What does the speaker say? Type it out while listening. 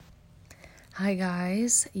Hi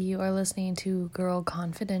guys, you are listening to Girl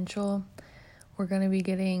Confidential. We're going to be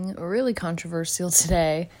getting really controversial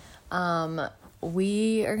today.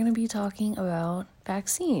 We are going to be talking about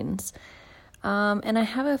vaccines. And I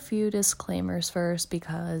have a few disclaimers first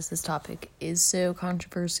because this topic is so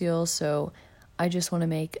controversial, so I just want to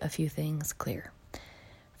make a few things clear.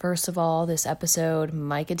 First of all, this episode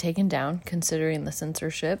might get taken down considering the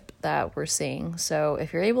censorship that we're seeing. So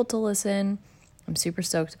if you're able to listen, I'm super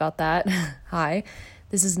stoked about that. Hi,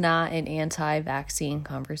 this is not an anti-vaccine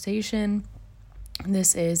conversation.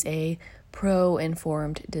 This is a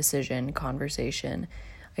pro-informed decision conversation.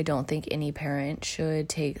 I don't think any parent should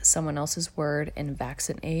take someone else's word and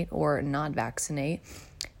vaccinate or not vaccinate.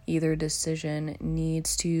 Either decision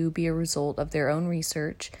needs to be a result of their own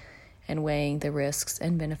research and weighing the risks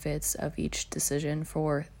and benefits of each decision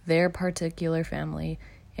for their particular family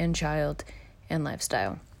and child and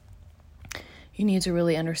lifestyle. You need to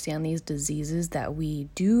really understand these diseases that we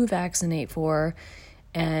do vaccinate for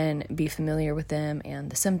and be familiar with them and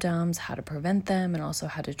the symptoms, how to prevent them, and also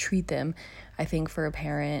how to treat them. I think for a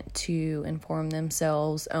parent to inform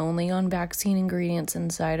themselves only on vaccine ingredients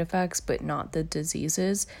and side effects, but not the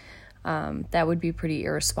diseases, that would be pretty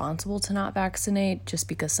irresponsible to not vaccinate just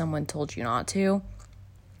because someone told you not to.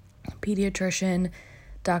 Pediatrician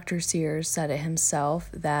Dr. Sears said it himself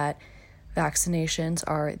that vaccinations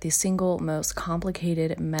are the single most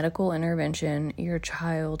complicated medical intervention your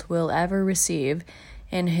child will ever receive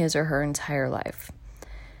in his or her entire life.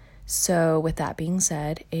 So with that being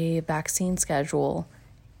said, a vaccine schedule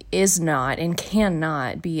is not and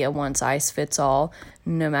cannot be a one-size-fits-all,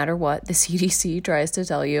 no matter what the CDC tries to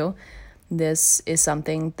tell you. This is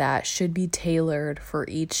something that should be tailored for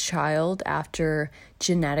each child after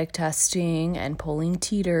genetic testing and pulling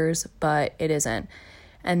teeters, but it isn't.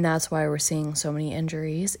 And that's why we're seeing so many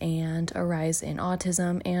injuries and a rise in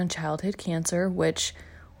autism and childhood cancer, which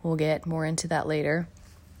we'll get more into that later.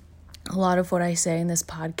 A lot of what I say in this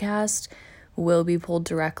podcast will be pulled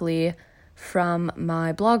directly from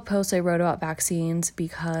my blog post I wrote about vaccines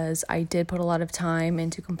because I did put a lot of time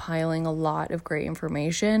into compiling a lot of great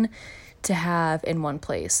information to have in one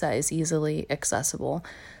place that is easily accessible.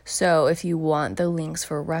 So if you want the links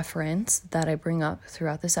for reference that I bring up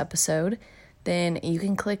throughout this episode, then you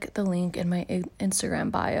can click the link in my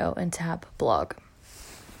Instagram bio and tap blog.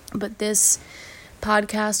 But this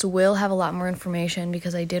podcast will have a lot more information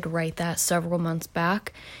because I did write that several months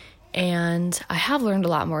back, and I have learned a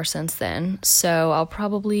lot more since then, so I'll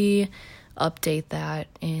probably update that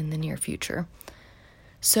in the near future.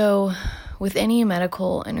 So with any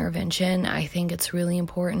medical intervention, I think it's really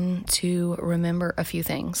important to remember a few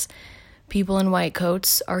things. People in white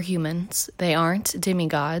coats are humans. They aren't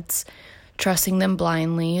demigods. Trusting them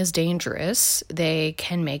blindly is dangerous. They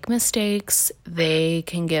can make mistakes. They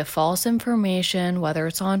can give false information, whether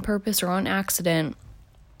it's on purpose or on accident.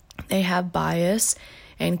 They have bias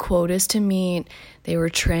and quotas to meet. They were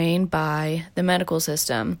trained by the medical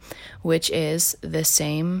system, which is the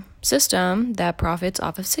same system that profits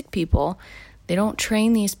off of sick people. They don't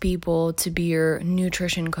train these people to be your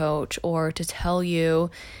nutrition coach or to tell you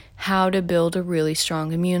how to build a really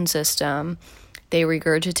strong immune system. They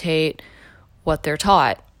regurgitate what they're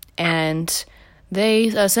taught, and they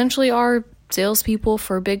essentially are salespeople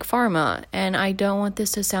for big pharma. And I don't want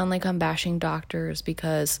this to sound like I'm bashing doctors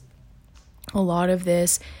because a lot of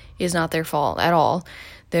this is not their fault at all.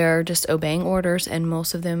 They're just obeying orders, and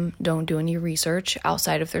most of them don't do any research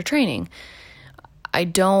outside of their training. I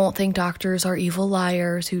don't think doctors are evil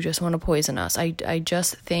liars who just want to poison us. I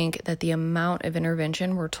just think that the amount of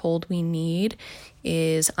intervention we're told we need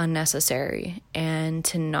is unnecessary, and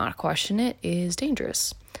to not question it is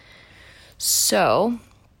dangerous. So,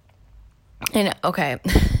 and okay,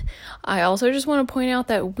 I also just want to point out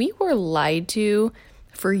that we were lied to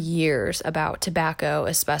for years about tobacco,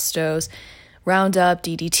 asbestos, Roundup,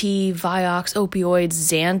 DDT, Vioxx, opioids,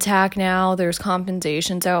 Zantac now. There's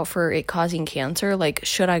compensations out for it causing cancer. Like,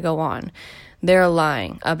 should I go on? They're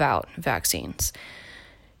lying about vaccines.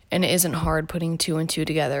 And it isn't hard putting two and two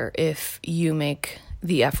together if you make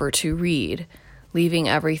the effort to read. Leaving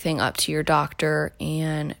everything up to your doctor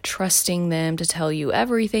and trusting them to tell you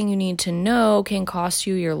everything you need to know can cost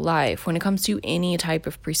you your life when it comes to any type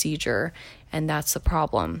of procedure. And that's the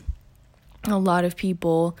problem. A lot of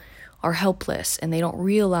people are helpless and they don't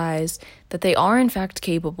realize that they are in fact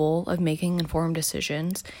capable of making informed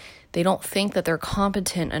decisions. They don't think that they're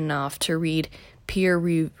competent enough to read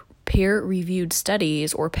peer-reviewed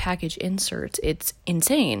studies or package inserts. It's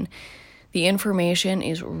insane. The information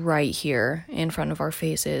is right here in front of our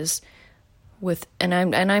faces.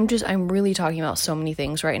 I'm really talking about so many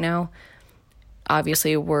things right now.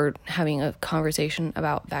 obviously we're having a conversation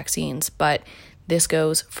about vaccines, but this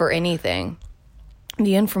goes for anything.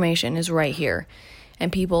 The information is right here,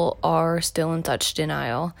 and people are still in such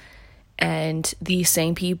denial. And these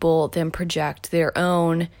same people then project their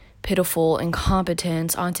own pitiful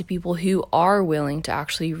incompetence onto people who are willing to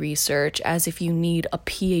actually research, as if you need a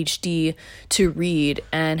PhD to read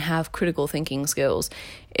and have critical thinking skills.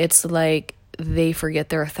 It's like they forget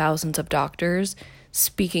there are thousands of doctors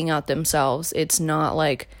speaking out themselves. It's not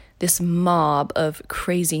like this mob of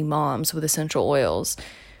crazy moms with essential oils.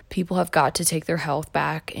 People have got to take their health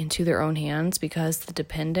back into their own hands, because the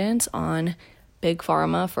dependence on big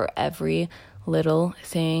pharma for every little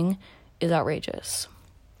thing is outrageous.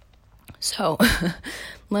 So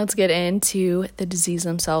let's get into the disease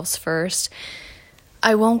themselves first.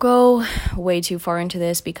 I won't go way too far into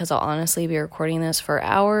this because I'll honestly be recording this for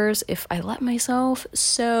hours if I let myself.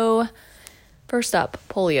 So first up,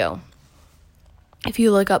 polio. If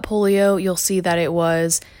you look up polio, you'll see that it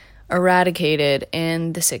was eradicated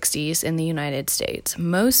in the 60s in the United States.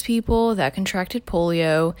 Most people that contracted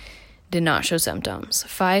polio did not show symptoms.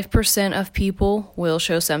 5% of people will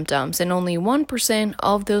show symptoms, and only 1%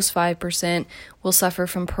 of those 5% will suffer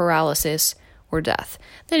from paralysis or death.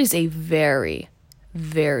 That is a very,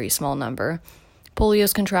 very small number. Polio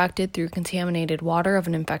is contracted through contaminated water of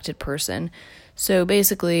an infected person. So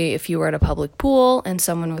basically, if you were at a public pool and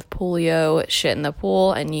someone with polio shit in the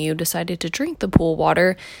pool and you decided to drink the pool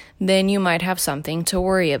water, then you might have something to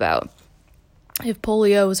worry about. If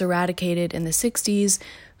polio was eradicated in the 60s,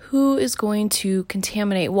 who is going to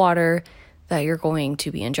contaminate water that you're going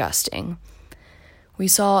to be ingesting? We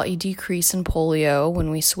saw a decrease in polio when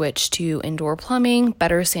we switched to indoor plumbing,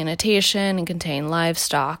 better sanitation, and contained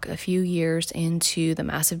livestock. A few years into the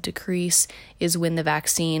massive decrease is when the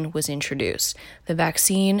vaccine was introduced. The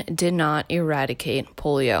vaccine did not eradicate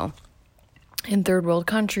polio. In third world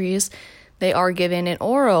countries, they are given an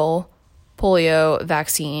oral polio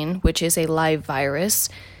vaccine, which is a live virus,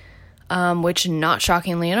 which, not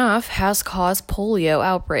shockingly enough, has caused polio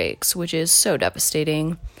outbreaks, which is so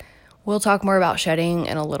devastating. We'll talk more about shedding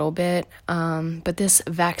in a little bit, but this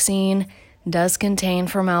vaccine does contain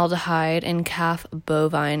formaldehyde and calf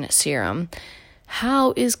bovine serum.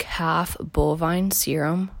 How is calf bovine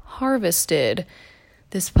serum harvested?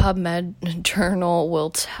 This PubMed journal will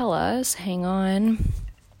tell us. Hang on.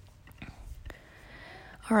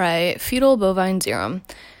 All right, fetal bovine serum.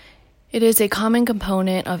 It is a common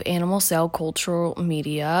component of animal cell cultural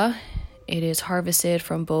media. It is harvested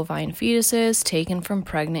from bovine fetuses taken from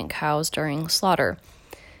pregnant cows during slaughter.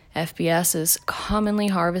 FBS is commonly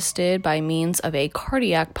harvested by means of a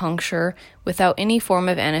cardiac puncture without any form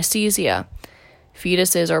of anesthesia.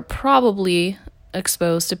 Fetuses are probably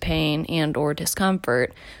exposed to pain and or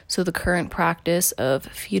discomfort, so the current practice of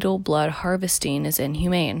fetal blood harvesting is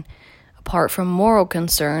inhumane. Apart from moral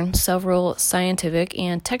concern, several scientific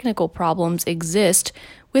and technical problems exist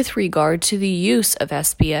with regard to the use of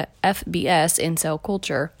FBS in cell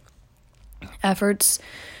culture. Efforts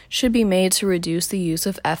should be made to reduce the use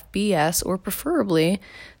of FBS, or preferably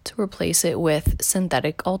to replace it with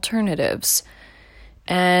synthetic alternatives.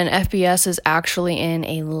 And FBS is actually in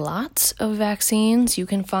a lot of vaccines. You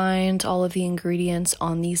can find all of the ingredients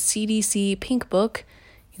on the CDC Pink Book.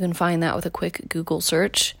 You can find that with a quick Google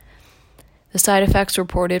search. The side effects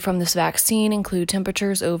reported from this vaccine include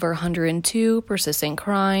temperatures over 102, persistent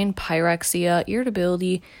crying, pyrexia,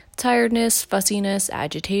 irritability, tiredness, fussiness,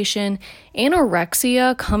 agitation,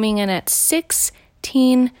 anorexia coming in at 16%,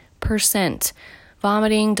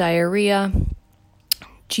 vomiting, diarrhea,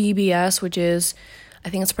 GBS, which is, I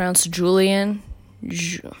think it's pronounced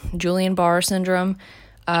Guillain-Barré syndrome,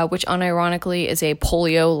 which unironically is a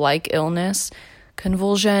polio-like illness,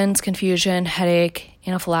 convulsions, confusion, headache,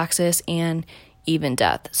 anaphylaxis, and even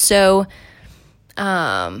death. So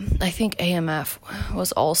I think AMF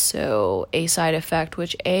was also a side effect,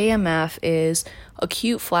 which AMF is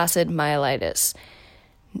acute flaccid myelitis.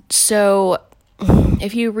 So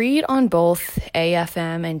if you read on both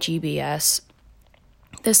AFM and GBS,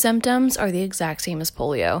 the symptoms are the exact same as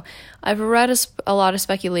polio. I've read a lot of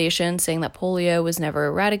speculation saying that polio was never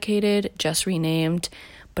eradicated, just renamed,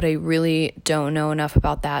 but I really don't know enough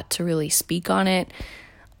about that to really speak on it.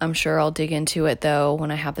 I'm sure I'll dig into it, though, when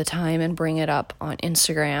I have the time and bring it up on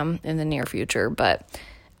Instagram in the near future. But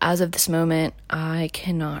as of this moment, I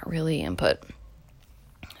cannot really input.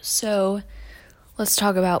 So let's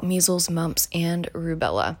talk about measles, mumps, and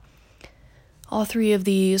rubella. All three of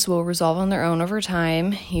these will resolve on their own over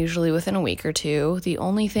time, usually within a week or two. The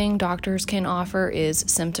only thing doctors can offer is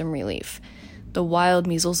symptom relief. The wild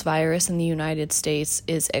measles virus in the United States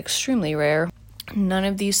is extremely rare. None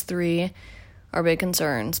of these three are big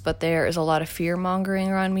concerns, but there is a lot of fear-mongering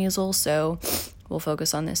around measles, so we'll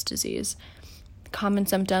focus on this disease. Common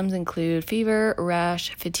symptoms include fever,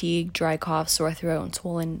 rash, fatigue, dry cough, sore throat, and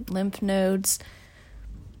swollen lymph nodes.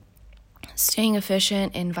 Staying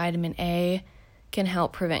efficient in vitamin A can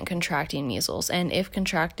help prevent contracting measles, and if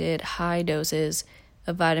contracted, high doses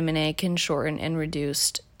of vitamin A can shorten and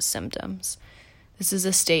reduce symptoms. This is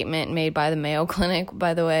a statement made by the Mayo Clinic,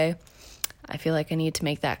 by the way. I feel like I need to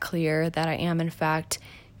make that clear that I am, in fact,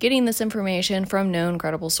 getting this information from known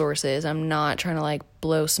credible sources. I'm not trying to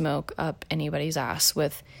blow smoke up anybody's ass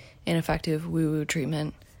with ineffective woo-woo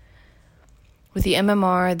treatment. With the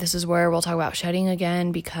MMR, this is where we'll talk about shedding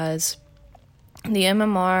again, because the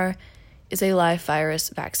MMR is a live virus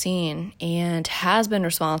vaccine and has been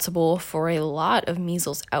responsible for a lot of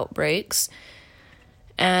measles outbreaks.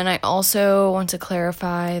 And I also want to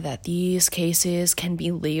clarify that these cases can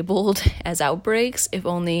be labeled as outbreaks if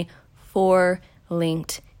only 4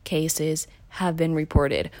 linked cases have been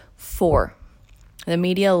reported. 4. The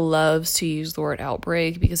media loves to use the word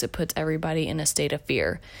outbreak because it puts everybody in a state of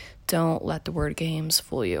fear. Don't let the word games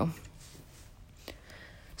fool you.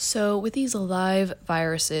 So with these live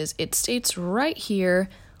viruses, it states right here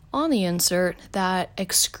on the insert that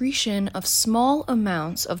excretion of small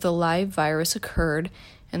amounts of the live virus occurred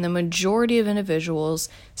in the majority of individuals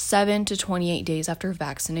 7 to 28 days after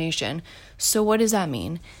vaccination. So what does that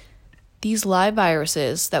mean? These live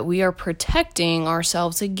viruses that we are protecting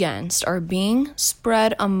ourselves against are being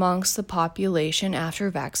spread amongst the population after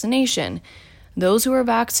vaccination. Those who are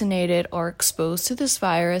vaccinated are exposed to this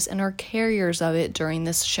virus and are carriers of it during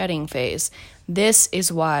this shedding phase. This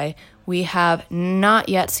is why we have not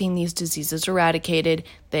yet seen these diseases eradicated.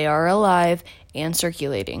 They are alive and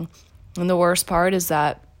circulating. And the worst part is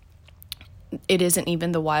that it isn't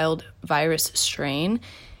even the wild virus strain,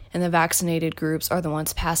 and the vaccinated groups are the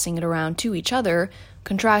ones passing it around to each other,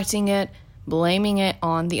 contracting it, blaming it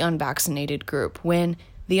on the unvaccinated group, when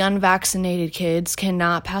the unvaccinated kids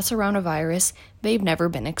cannot pass around a virus they've never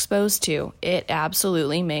been exposed to. It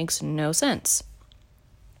absolutely makes no sense.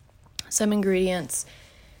 Some ingredients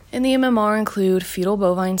in the MMR include fetal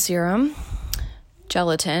bovine serum,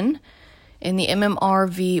 gelatin. In the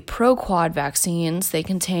MMRV ProQuad vaccines, they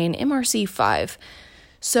contain MRC5.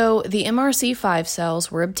 So the MRC5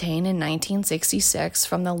 cells were obtained in 1966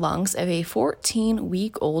 from the lungs of a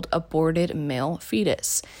 14-week-old aborted male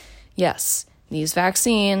fetus. Yes, these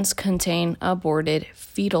vaccines contain aborted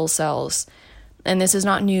fetal cells. And this is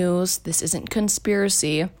not news. This isn't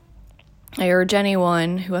conspiracy. I urge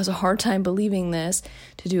anyone who has a hard time believing this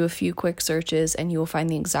to do a few quick searches, and you will find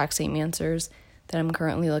the exact same answers that I'm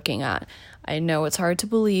currently looking at. I know it's hard to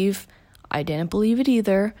believe. I didn't believe it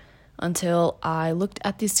either until I looked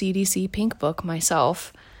at the CDC Pink Book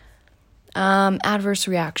myself. Adverse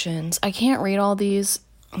reactions. I can't read all these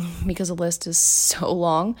because the list is so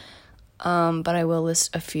long, but I will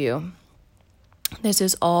list a few. This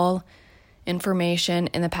is all information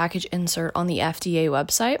in the package insert on the FDA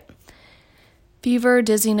website. Fever,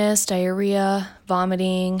 dizziness, diarrhea,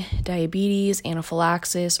 vomiting, diabetes,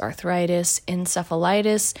 anaphylaxis, arthritis,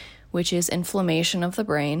 encephalitis, which is inflammation of the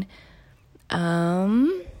brain,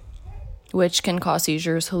 which can cause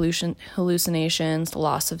seizures, hallucinations,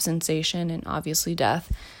 loss of sensation, and obviously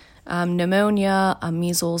death. Pneumonia, a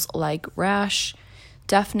measles-like rash,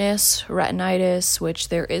 deafness, retinitis, which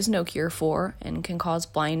there is no cure for and can cause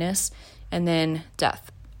blindness, and then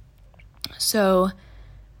death. So,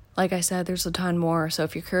 like I said, there's a ton more. So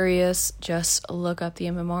if you're curious, just look up the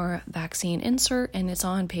MMR vaccine insert, and it's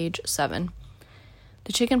on page 7.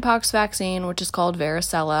 The chickenpox vaccine, which is called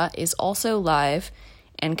varicella, is also live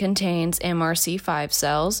and contains MRC5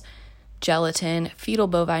 cells, gelatin, fetal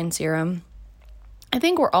bovine serum. I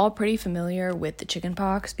think we're all pretty familiar with the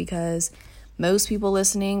chickenpox because most people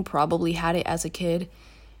listening probably had it as a kid,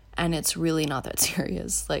 and it's really not that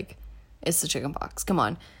serious. It's the chickenpox. Come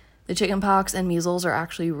on. The chickenpox and measles are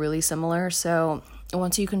actually really similar. So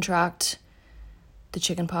once you contract the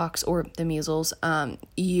chickenpox or the measles,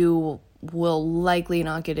 you will likely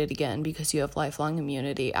not get it again because you have lifelong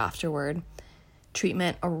immunity afterward.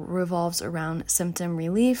 Treatment revolves around symptom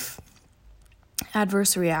relief.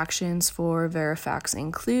 Adverse reactions for Varifax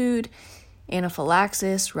include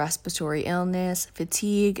anaphylaxis, respiratory illness,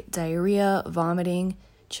 fatigue, diarrhea, vomiting,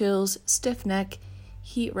 chills, stiff neck,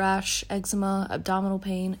 heat rash, eczema, abdominal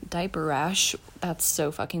pain, diaper rash, that's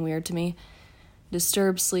so fucking weird to me,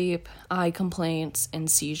 disturbed sleep, eye complaints, and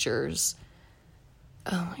seizures.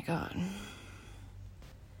 Oh my god.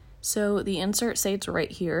 So the insert states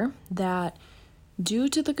right here that due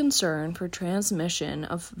to the concern for transmission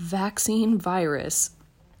of vaccine virus,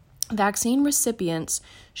 Vaccine recipients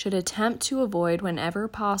should attempt to avoid, whenever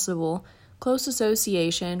possible, close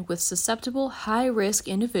association with susceptible high-risk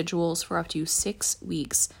individuals for up to 6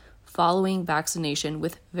 weeks following vaccination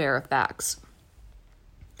with VeriVax.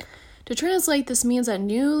 To translate, this means that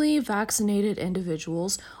newly vaccinated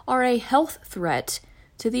individuals are a health threat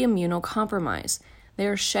to the immunocompromised. They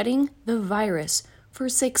are shedding the virus for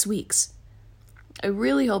 6 weeks. I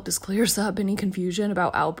really hope this clears up any confusion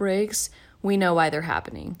about outbreaks. We know why they're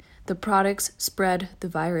happening. The products spread the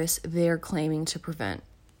virus they're claiming to prevent.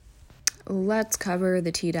 Let's cover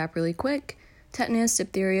the Tdap really quick. Tetanus,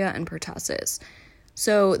 diphtheria, and pertussis.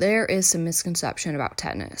 So there is some misconception about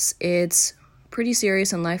tetanus. It's pretty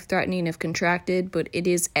serious and life-threatening if contracted, but it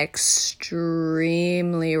is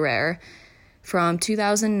extremely rare. From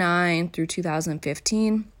 2009 through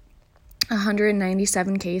 2015,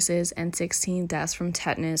 197 cases and 16 deaths from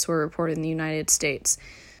tetanus were reported in the United States.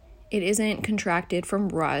 It isn't contracted from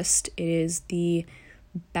rust. It is the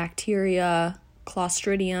bacteria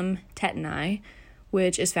Clostridium tetani,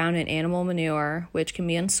 which is found in animal manure, which can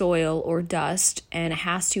be in soil or dust, and it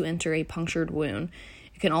has to enter a punctured wound.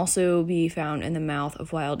 It can also be found in the mouth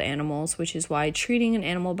of wild animals, which is why treating an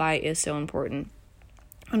animal bite is so important.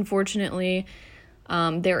 Unfortunately,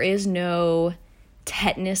 there is no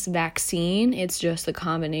tetanus vaccine. It's just the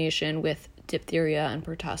combination with diphtheria and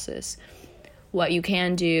pertussis. What you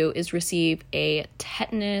can do is receive a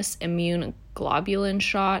tetanus immune globulin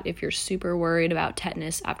shot if you're super worried about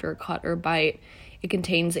tetanus after a cut or bite. It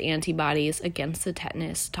contains antibodies against the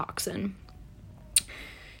tetanus toxin.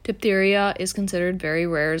 Diphtheria is considered very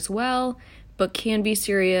rare as well, but can be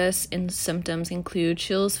serious, and symptoms include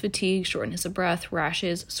chills, fatigue, shortness of breath,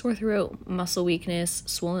 rashes, sore throat, muscle weakness,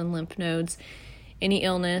 swollen lymph nodes. Any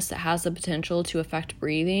illness that has the potential to affect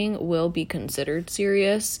breathing will be considered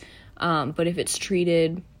serious, but if it's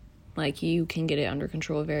treated, you can get it under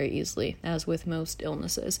control very easily, as with most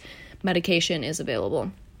illnesses. Medication is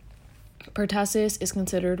available. Pertussis is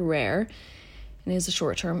considered rare and is a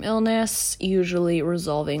short-term illness, usually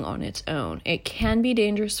resolving on its own. It can be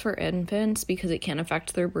dangerous for infants because it can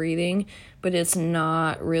affect their breathing, but it's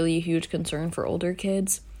not really a huge concern for older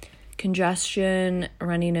kids. Congestion,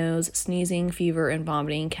 runny nose, sneezing, fever, and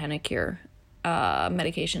vomiting can occur.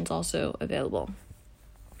 Medication's also available.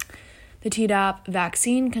 The Tdap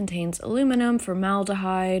vaccine contains aluminum,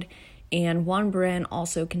 formaldehyde, and one brand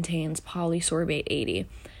also contains polysorbate 80.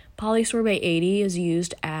 Polysorbate 80 is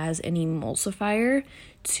used as an emulsifier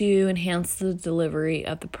to enhance the delivery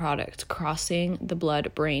of the product, crossing the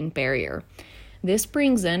blood-brain barrier. This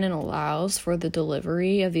brings in and allows for the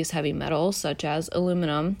delivery of these heavy metals, such as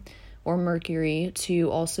aluminum or mercury,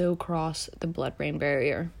 to also cross the blood-brain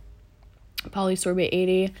barrier. Polysorbate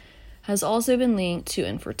 80 has also been linked to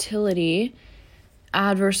infertility.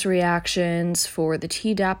 Adverse reactions for the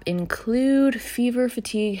Tdap include fever,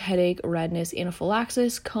 fatigue, headache, redness,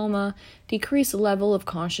 anaphylaxis, coma, decreased level of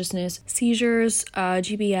consciousness, seizures,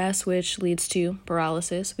 GBS, which leads to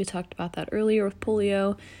paralysis. We talked about that earlier with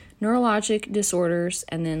polio, neurologic disorders,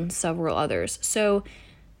 and then several others. So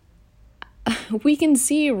we can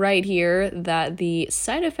see right here that the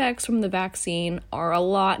side effects from the vaccine are a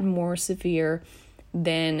lot more severe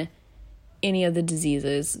than any of the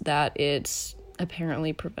diseases that it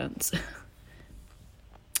apparently prevents.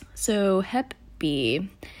 So Hep B.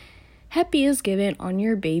 Hep B is given on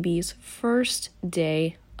your baby's first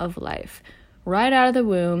day of life. Right out of the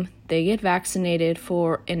womb, they get vaccinated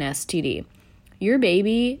for an STD. Your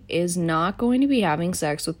baby is not going to be having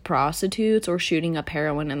sex with prostitutes or shooting up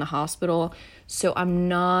heroin in the hospital, so I'm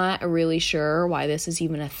not really sure why this is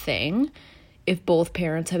even a thing. If both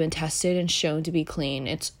parents have been tested and shown to be clean,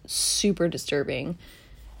 it's super disturbing.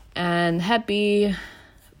 And Hep B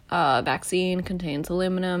vaccine contains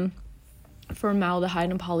aluminum,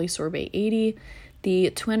 formaldehyde, and polysorbate 80.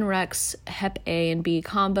 The Twinrex Hep A and B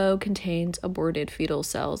combo contains aborted fetal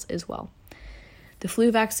cells as well. The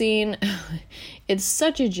flu vaccine, it's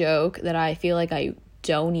such a joke that I feel like I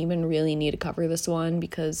don't even really need to cover this one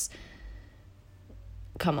because,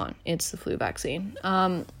 come on, it's the flu vaccine.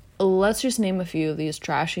 Let's just name a few of these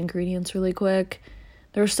trash ingredients really quick.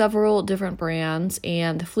 There are several different brands,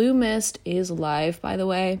 and the flu mist is live, by the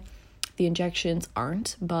way. The injections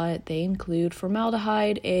aren't, but they include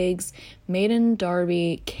formaldehyde, eggs, maiden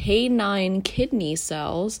Derby, K9 kidney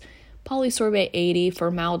cells, polysorbate 80,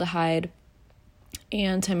 formaldehyde,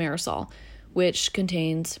 and thimerosal, which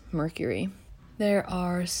contains mercury. There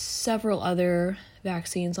are several other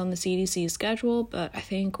vaccines on the CDC schedule, but I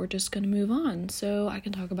think we're just going to move on so I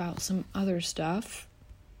can talk about some other stuff.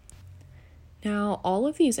 Now, all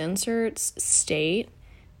of these inserts state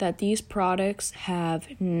that these products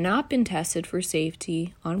have not been tested for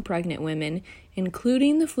safety on pregnant women,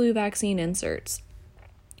 including the flu vaccine inserts.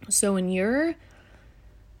 So when your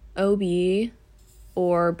OB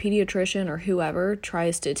or pediatrician or whoever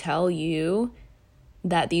tries to tell you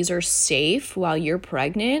that these are safe while you're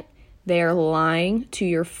pregnant, they are lying to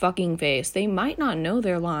your fucking face. They might not know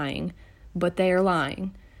they're lying, but they are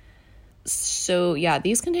lying. So yeah,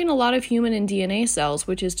 these contain a lot of human and DNA cells,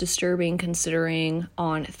 which is disturbing considering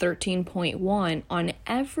on 13.1, on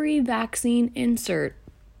every vaccine insert,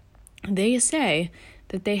 they say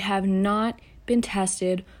that they have not been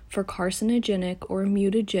tested for carcinogenic or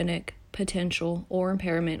mutagenic potential or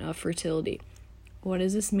impairment of fertility. What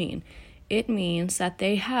does this mean? It means that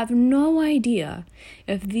they have no idea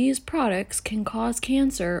if these products can cause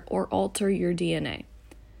cancer or alter your DNA.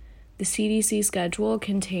 The CDC schedule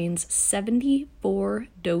contains 74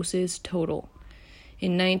 doses total.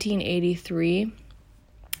 In 1983,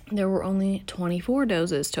 there were only 24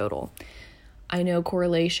 doses total. I know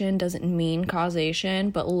correlation doesn't mean causation,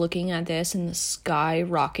 but looking at this and the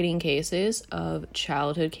skyrocketing cases of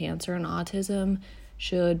childhood cancer and autism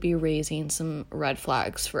should be raising some red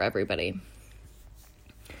flags for everybody.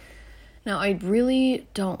 Now, I really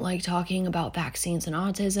don't like talking about vaccines and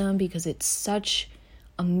autism because it's such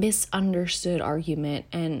a misunderstood argument,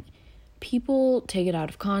 and people take it out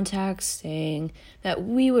of context, saying that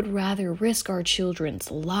we would rather risk our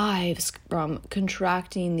children's lives from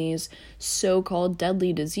contracting these so-called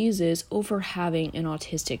deadly diseases over having an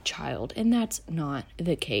autistic child, and that's not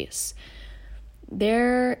the case.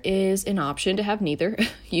 There is an option to have neither.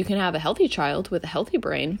 You can have a healthy child with a healthy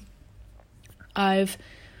brain. I've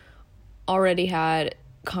already had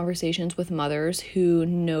conversations with mothers who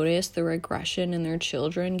notice the regression in their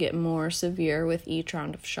children get more severe with each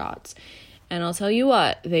round of shots. And I'll tell you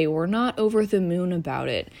what, they were not over the moon about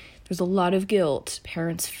it. There's a lot of guilt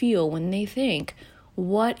parents feel when they think,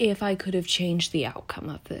 what if I could have changed the outcome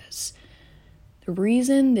of this? The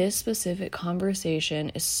reason this specific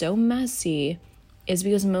conversation is so messy is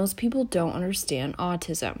because most people don't understand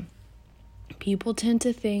autism. People tend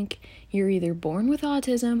to think you're either born with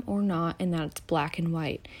autism or not, and that it's black and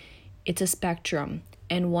white. It's a spectrum,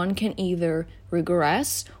 and one can either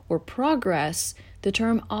regress or progress. The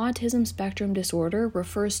term autism spectrum disorder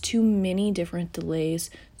refers to many different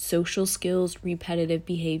delays, social skills, repetitive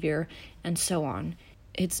behavior, and so on.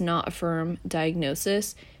 It's not a firm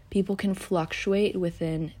diagnosis. People can fluctuate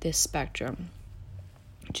within this spectrum.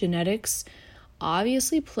 Genetics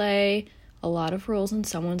obviously play a lot of roles in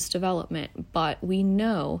someone's development, but we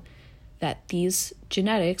know that these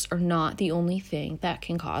genetics are not the only thing that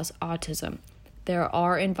can cause autism. There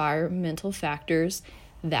are environmental factors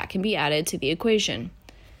that can be added to the equation.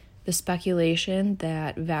 The speculation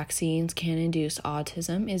that vaccines can induce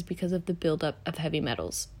autism is because of the buildup of heavy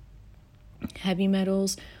metals. Heavy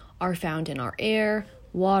metals are found in our air,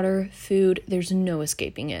 water, food. There's no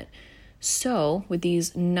escaping it. So, with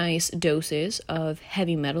these nice doses of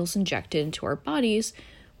heavy metals injected into our bodies,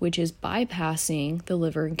 which is bypassing the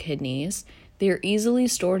liver and kidneys, they are easily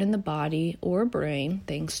stored in the body or brain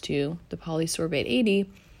thanks to the polysorbate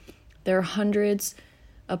 80. There are hundreds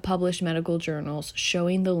of published medical journals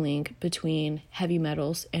showing the link between heavy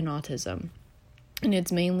metals and autism. And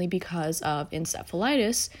it's mainly because of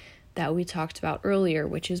encephalitis that we talked about earlier,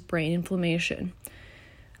 which is brain inflammation.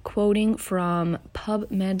 Quoting from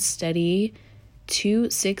PubMed study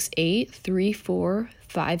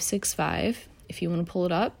 268-34565, if you want to pull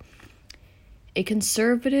it up, a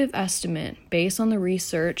conservative estimate based on the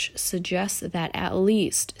research suggests that at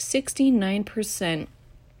least 69%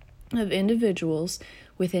 of individuals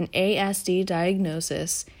with an ASD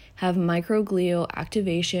diagnosis have microglial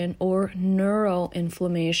activation or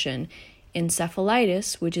neuroinflammation.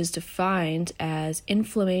 Encephalitis, which is defined as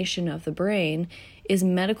inflammation of the brain, is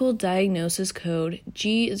medical diagnosis code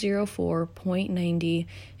G04.90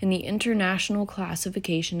 in the International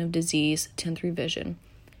Classification of Disease 10th revision.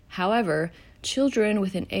 However, children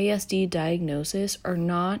with an ASD diagnosis are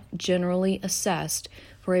not generally assessed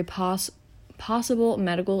for a possible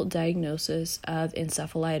medical diagnosis of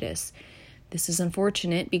encephalitis. This is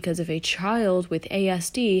unfortunate because if a child with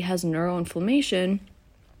ASD has neuroinflammation,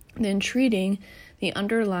 then treating the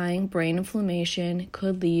underlying brain inflammation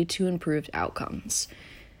could lead to improved outcomes.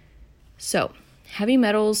 So, heavy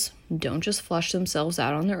metals don't just flush themselves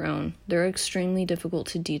out on their own. They're extremely difficult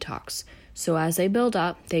to detox. So as they build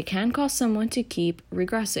up, they can cause someone to keep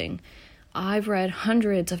regressing. I've read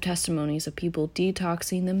hundreds of testimonies of people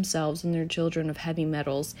detoxing themselves and their children of heavy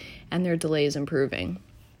metals and their delays improving.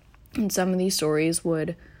 And some of these stories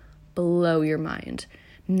would blow your mind.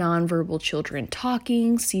 nonverbal children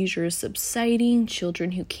talking, seizures subsiding,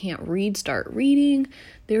 children who can't read start reading.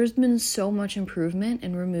 There's been so much improvement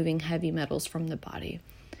in removing heavy metals from the body,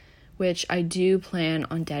 which I do plan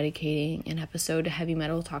on dedicating an episode to heavy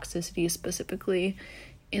metal toxicity specifically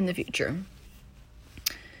in the future.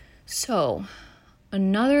 So,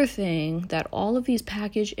 another thing that all of these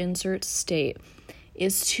package inserts state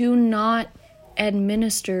is to not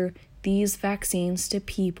administer these vaccines to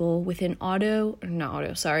people with an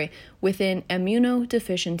with an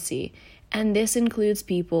immunodeficiency, and this includes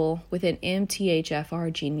people with an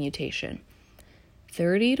MTHFR gene mutation.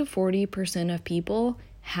 30 to 40% of people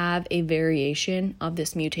have a variation of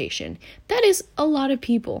this mutation. That is a lot of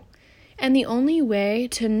people. And the only way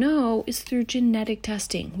to know is through genetic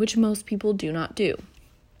testing, which most people do not do.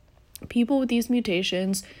 People with these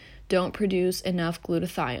mutations don't produce enough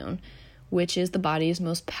glutathione, which is the body's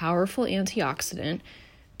most powerful antioxidant,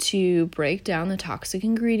 to break down the toxic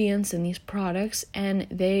ingredients in these products, and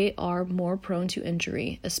they are more prone to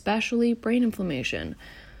injury, especially brain inflammation.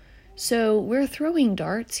 So we're throwing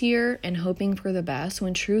darts here and hoping for the best,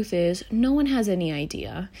 when truth is no one has any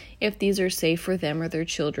idea if these are safe for them or their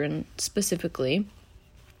children specifically.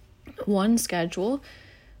 One schedule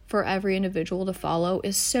for every individual to follow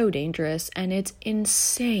is so dangerous, and it's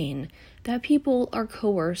insane that people are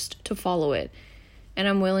coerced to follow it. And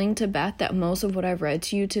I'm willing to bet that most of what I've read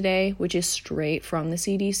to you today, which is straight from the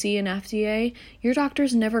CDC and FDA, your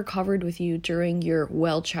doctors never covered with you during your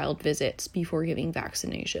well-child visits before giving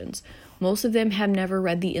vaccinations. Most of them have never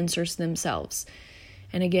read the inserts themselves.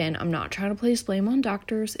 And again, I'm not trying to place blame on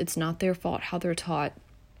doctors. It's not their fault how they're taught.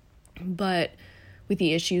 But with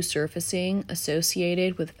the issues surfacing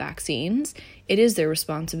associated with vaccines, it is their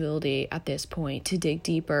responsibility at this point to dig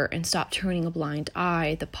deeper and stop turning a blind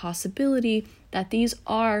eye the possibility that these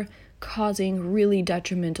are causing really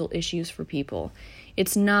detrimental issues for people.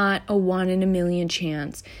 It's not a 1 in a million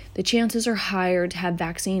chance. The chances are higher to have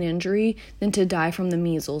vaccine injury than to die from the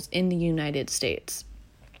measles in the United States.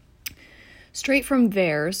 Straight from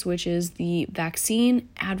VAERS, which is the Vaccine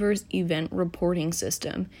Adverse Event Reporting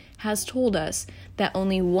System, has told us that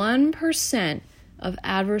only 1% of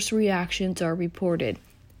adverse reactions are reported.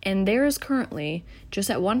 And there is currently, just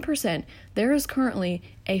at 1%, there is currently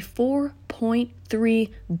a $4.3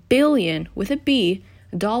 billion, with a B,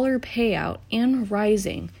 dollar payout and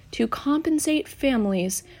rising to compensate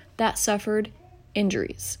families that suffered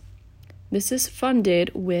injuries. This is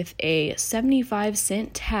funded with a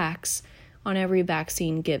 75-cent tax on every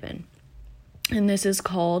vaccine given. And this is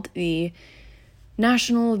called the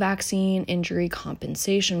National Vaccine Injury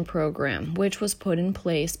Compensation Program, which was put in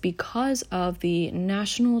place because of the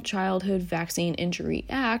National Childhood Vaccine Injury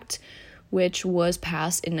Act, which was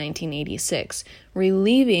passed in 1986,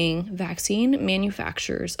 relieving vaccine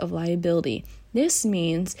manufacturers of liability. This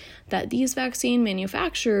means that these vaccine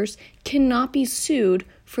manufacturers cannot be sued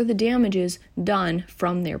for the damages done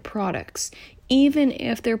from their products, even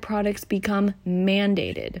if their products become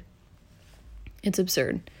mandated. It's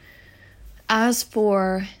absurd. As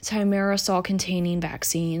for thimerosal-containing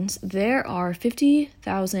vaccines, there are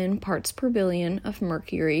 50,000 parts per billion of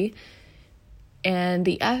mercury, and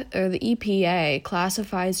the EPA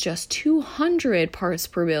classifies just 200 parts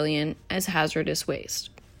per billion as hazardous waste.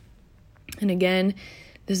 And again,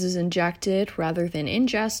 this is injected rather than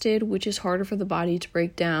ingested, which is harder for the body to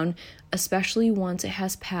break down, especially once it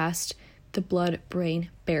has passed the blood-brain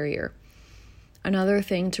barrier. Another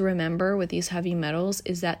thing to remember with these heavy metals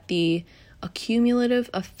is that the accumulative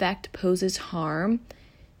effect poses harm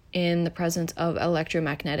in the presence of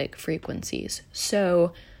electromagnetic frequencies.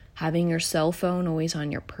 So having your cell phone always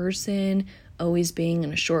on your person, always being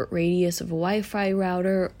in a short radius of a Wi-Fi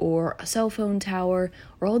router or a cell phone tower,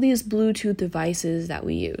 or all these Bluetooth devices that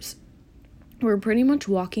we use. We're pretty much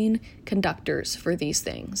walking conductors for these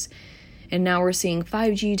things. And now we're seeing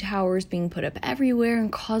 5G towers being put up everywhere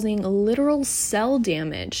and causing literal cell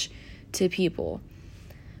damage to people.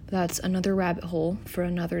 That's another rabbit hole for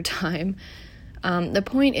another time. The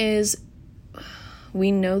point is,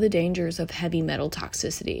 we know the dangers of heavy metal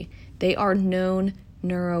toxicity. They are known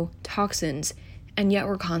neurotoxins, and yet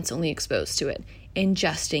we're constantly exposed to it,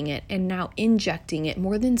 ingesting it, and now injecting it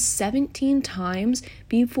more than 17 times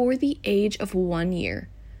before the age of 1 year.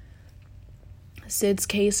 SIDS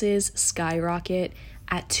cases skyrocket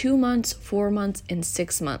at 2 months, 4 months, and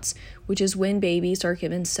 6 months, which is when babies are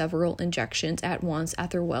given several injections at once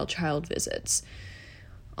at their well-child visits.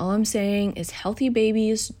 All I'm saying is healthy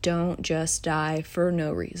babies don't just die for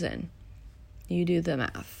no reason. You do the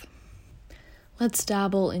math. Let's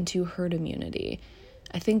dabble into herd immunity.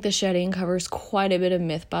 I think the shedding covers quite a bit of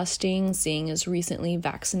myth busting, seeing as recently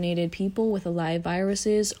vaccinated people with live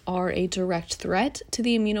viruses are a direct threat to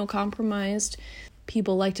the immunocompromised.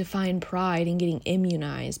 People like to find pride in getting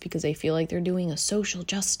immunized because they feel like they're doing a social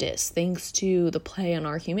justice thanks to the play on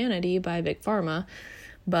our humanity by Big Pharma.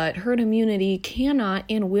 But herd immunity cannot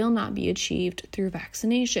and will not be achieved through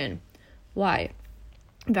vaccination. Why?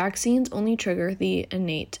 Vaccines only trigger the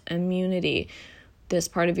innate immunity. This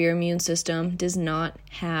part of your immune system does not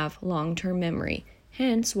have long-term memory,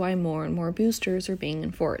 hence why more and more boosters are being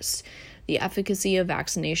enforced. The efficacy of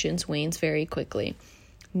vaccinations wanes very quickly.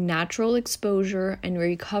 Natural exposure and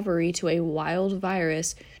recovery to a wild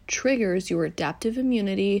virus triggers your adaptive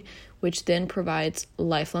immunity, which then provides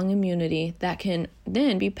lifelong immunity that can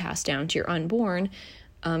then be passed down to your unborn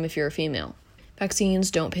if you're a female. Vaccines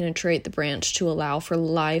don't penetrate the branch to allow for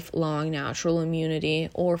lifelong natural immunity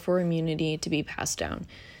or for immunity to be passed down.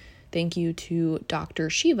 Thank you to Dr.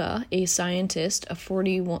 Shiva, a scientist of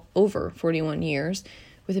over 41 years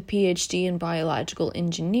with a PhD in biological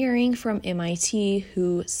engineering from MIT,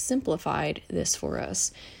 who simplified this for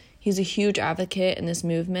us. He's a huge advocate in this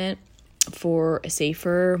movement for a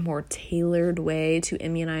safer, more tailored way to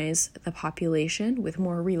immunize the population with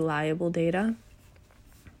more reliable data.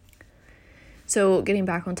 So getting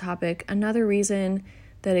back on topic, another reason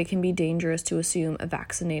that it can be dangerous to assume a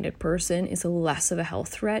vaccinated person is less of a health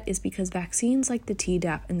threat is because vaccines like the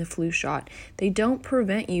Tdap and the flu shot, they don't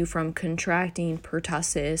prevent you from contracting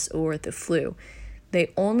pertussis or the flu.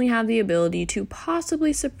 They only have the ability to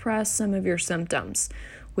possibly suppress some of your symptoms,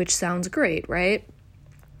 which sounds great, right?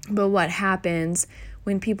 But what happens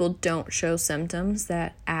when people don't show symptoms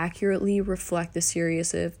that accurately reflect the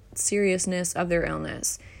seriousness of their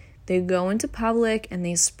illness? They go into public and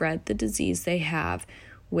they spread the disease they have,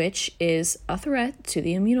 which is a threat to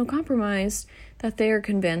the immunocompromised that they are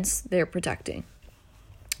convinced they're protecting.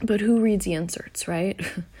 But who reads the inserts, right?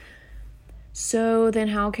 So then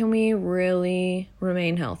how can we really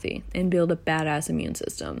remain healthy and build a badass immune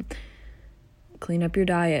system? Clean up your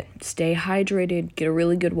diet, stay hydrated, get a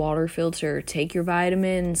really good water filter, take your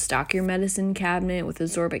vitamins, stock your medicine cabinet with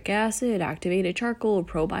ascorbic acid, activated charcoal,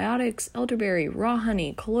 probiotics, elderberry, raw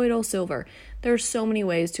honey, colloidal silver. There are so many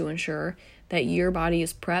ways to ensure that your body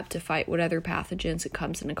is prepped to fight whatever pathogens it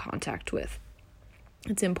comes into contact with.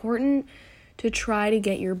 It's important to try to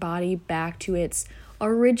get your body back to its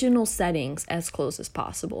original settings as close as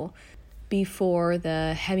possible. Before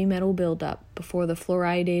the heavy metal buildup, before the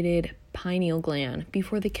fluoridated pineal gland,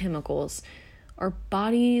 before the chemicals. Our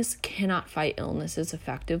bodies cannot fight illnesses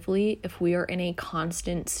effectively if we are in a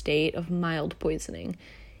constant state of mild poisoning.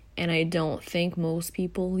 And I don't think most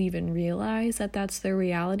people even realize that that's their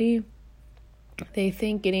reality. They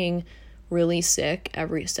think getting really sick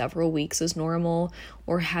every several weeks is normal,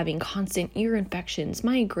 or having constant ear infections,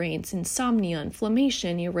 migraines, insomnia,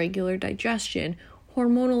 inflammation, irregular digestion,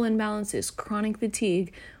 hormonal imbalances, chronic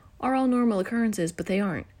fatigue are all normal occurrences, but they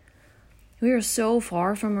aren't. We are so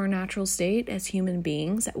far from our natural state as human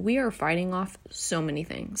beings that we are fighting off so many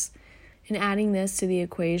things. And adding this to the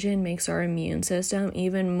equation makes our immune system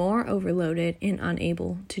even more overloaded and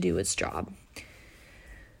unable to do its job.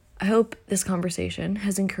 I hope this conversation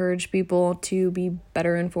has encouraged people to be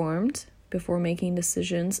better informed before making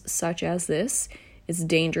decisions such as this. It's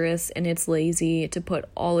dangerous and it's lazy to put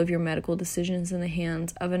all of your medical decisions in the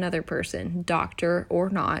hands of another person, doctor or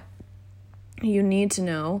not. You need to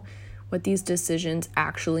know what these decisions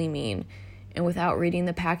actually mean. And without reading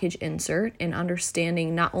the package insert and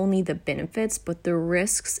understanding not only the benefits, but the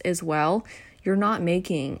risks as well, you're not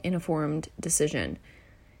making an informed decision.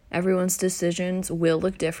 Everyone's decisions will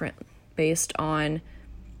look different based on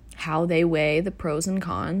how they weigh the pros and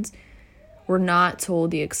cons. We're not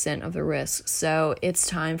told the extent of the risks, so it's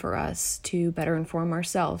time for us to better inform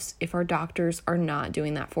ourselves if our doctors are not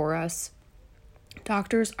doing that for us.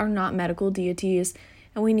 Doctors are not medical deities,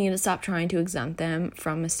 and we need to stop trying to exempt them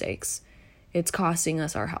from mistakes. It's costing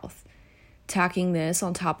us our health. Tacking this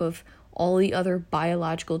on top of all the other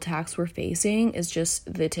biological attacks we're facing is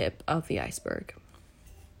just the tip of the iceberg.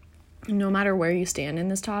 No matter where you stand in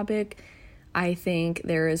this topic, I think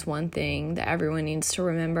there is one thing that everyone needs to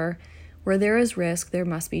remember. Where there is risk, there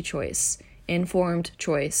must be choice, informed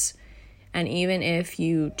choice. And even if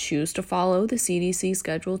you choose to follow the CDC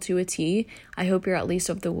schedule to a T, I hope you're at least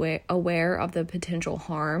aware of the potential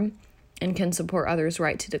harm and can support others'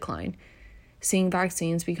 right to decline. Seeing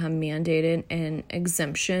vaccines become mandated and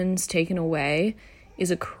exemptions taken away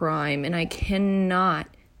is a crime, and I cannot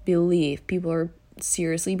believe people are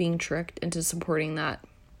seriously being tricked into supporting that.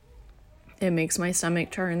 It makes my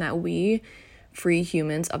stomach turn that we, free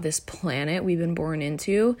humans of this planet we've been born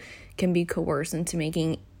into, can be coerced into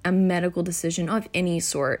making a medical decision of any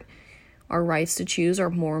sort. Our rights to choose are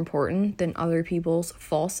more important than other people's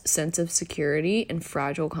false sense of security and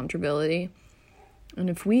fragile comfortability. And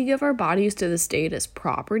if we give our bodies to the state as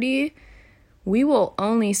property, we will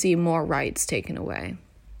only see more rights taken away.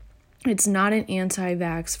 It's not an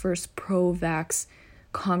anti-vax versus pro-vax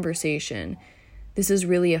conversation. This is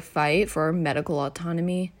really a fight for our medical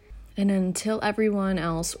autonomy. And until everyone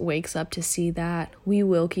else wakes up to see that, we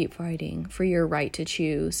will keep fighting for your right to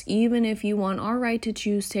choose, even if you want our right to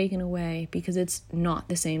choose taken away, because it's not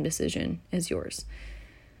the same decision as yours.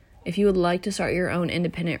 If you would like to start your own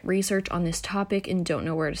independent research on this topic and don't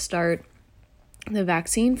know where to start, the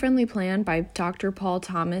Vaccine Friendly Plan by Dr. Paul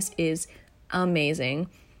Thomas is amazing.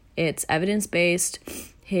 It's evidence-based.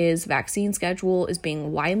 His vaccine schedule is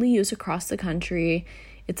being widely used across the country.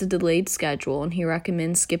 It's a delayed schedule, and he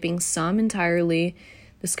recommends skipping some entirely.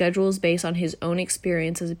 The schedule is based on his own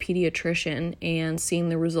experience as a pediatrician and seeing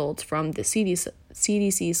the results from the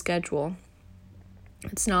CDC schedule.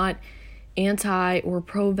 It's not anti or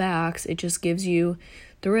pro-vax. It just gives you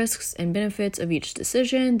the risks and benefits of each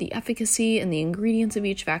decision, the efficacy and the ingredients of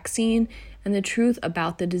each vaccine, and the truth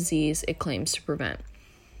about the disease it claims to prevent.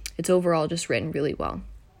 It's overall just written really well.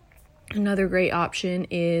 Another great option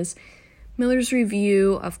is Miller's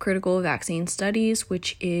Review of Critical Vaccine Studies,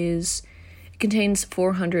 which contains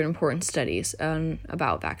 400 important studies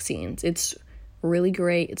about vaccines. It's really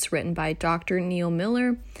great. It's written by Dr. Neil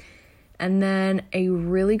Miller. And then a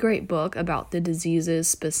really great book about the diseases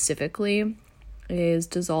specifically is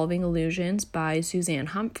Dissolving Illusions by Suzanne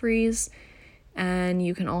Humphries. And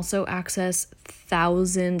you can also access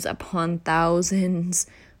thousands upon thousands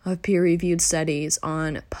of peer-reviewed studies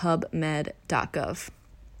on pubmed.gov.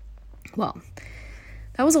 Well,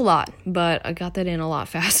 that was a lot, but I got that in a lot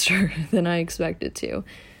faster than I expected to.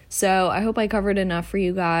 So I hope I covered enough for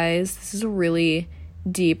you guys. This is a really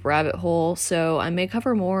deep rabbit hole, so I may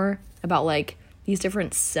cover more about these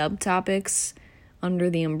different subtopics under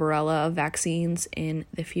the umbrella of vaccines in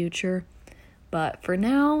the future. But for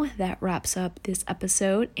now, that wraps up this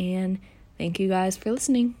episode, and thank you guys for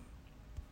listening.